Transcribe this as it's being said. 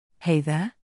Hey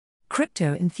there,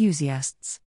 crypto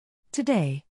enthusiasts.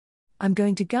 Today, I'm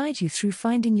going to guide you through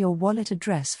finding your wallet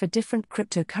address for different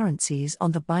cryptocurrencies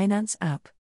on the Binance app.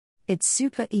 It's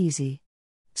super easy.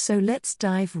 So let's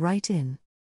dive right in.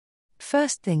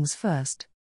 First things first.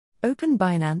 Open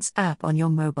Binance app on your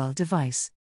mobile device.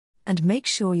 And make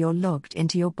sure you're logged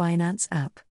into your Binance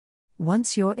app.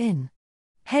 Once you're in,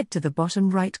 head to the bottom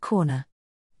right corner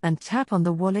and tap on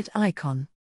the wallet icon.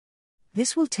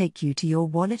 This will take you to your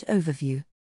wallet overview.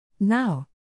 Now,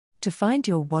 to find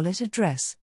your wallet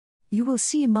address, you will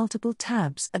see multiple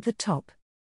tabs at the top.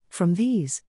 From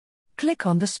these, click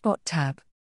on the Spot tab.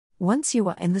 Once you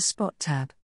are in the Spot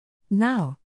tab,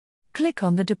 now, click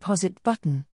on the Deposit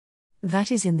button.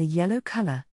 That is in the yellow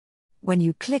color. When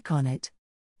you click on it,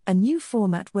 a new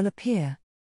format will appear.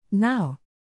 Now,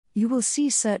 you will see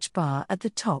Search bar at the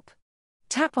top.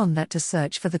 Tap on that to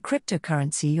search for the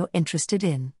cryptocurrency you're interested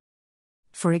in.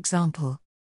 For example,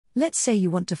 let's say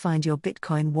you want to find your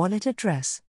Bitcoin wallet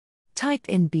address. Type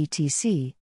in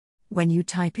BTC. When you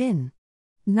type in,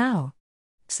 now,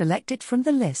 select it from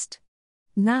the list.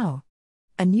 Now,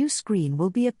 a new screen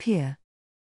will appear.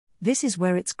 This is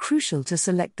where it's crucial to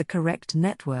select the correct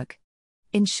network.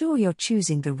 Ensure you're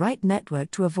choosing the right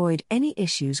network to avoid any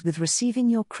issues with receiving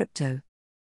your crypto.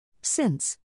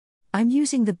 Since I'm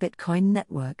using the Bitcoin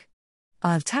network,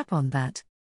 I'll tap on that.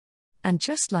 And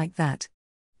just like that,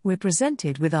 we're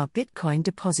presented with our Bitcoin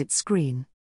deposit screen.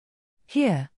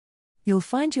 Here, you'll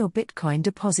find your Bitcoin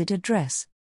deposit address.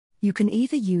 You can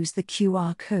either use the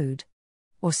QR code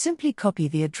or simply copy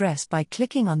the address by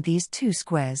clicking on these two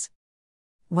squares.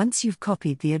 Once you've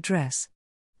copied the address,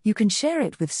 you can share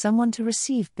it with someone to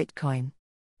receive Bitcoin,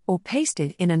 or paste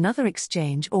it in another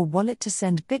exchange or wallet to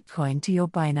send Bitcoin to your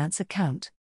Binance account.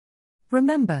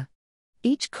 Remember,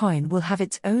 each coin will have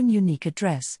its own unique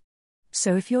address.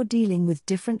 So if you're dealing with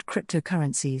different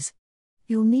cryptocurrencies,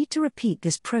 you'll need to repeat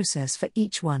this process for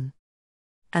each one.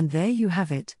 And there you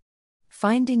have it.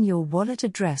 Finding your wallet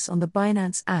address on the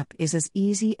Binance app is as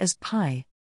easy as pie.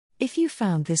 If you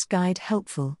found this guide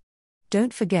helpful,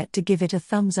 don't forget to give it a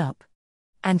thumbs up.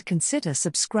 And consider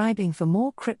subscribing for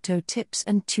more crypto tips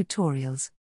and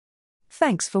tutorials.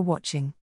 Thanks for watching.